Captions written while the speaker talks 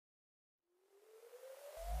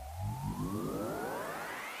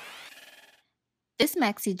This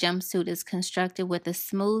maxi jumpsuit is constructed with a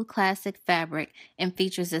smooth classic fabric and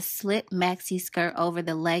features a slit maxi skirt over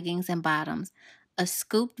the leggings and bottoms, a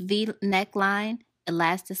scooped V neckline,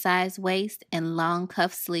 elasticized waist, and long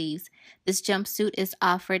cuff sleeves. This jumpsuit is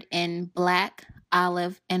offered in black,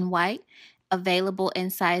 olive, and white, available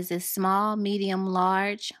in sizes small, medium,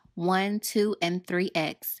 large, 1, 2, and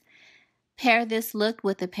 3X. Pair this look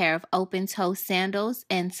with a pair of open toe sandals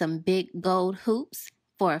and some big gold hoops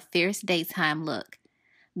for a fierce daytime look.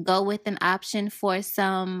 Go with an option for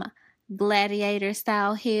some gladiator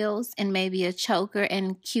style heels and maybe a choker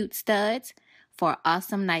and cute studs for an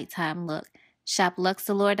awesome nighttime look. Shop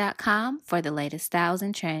luxallure.com for the latest styles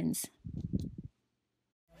and trends.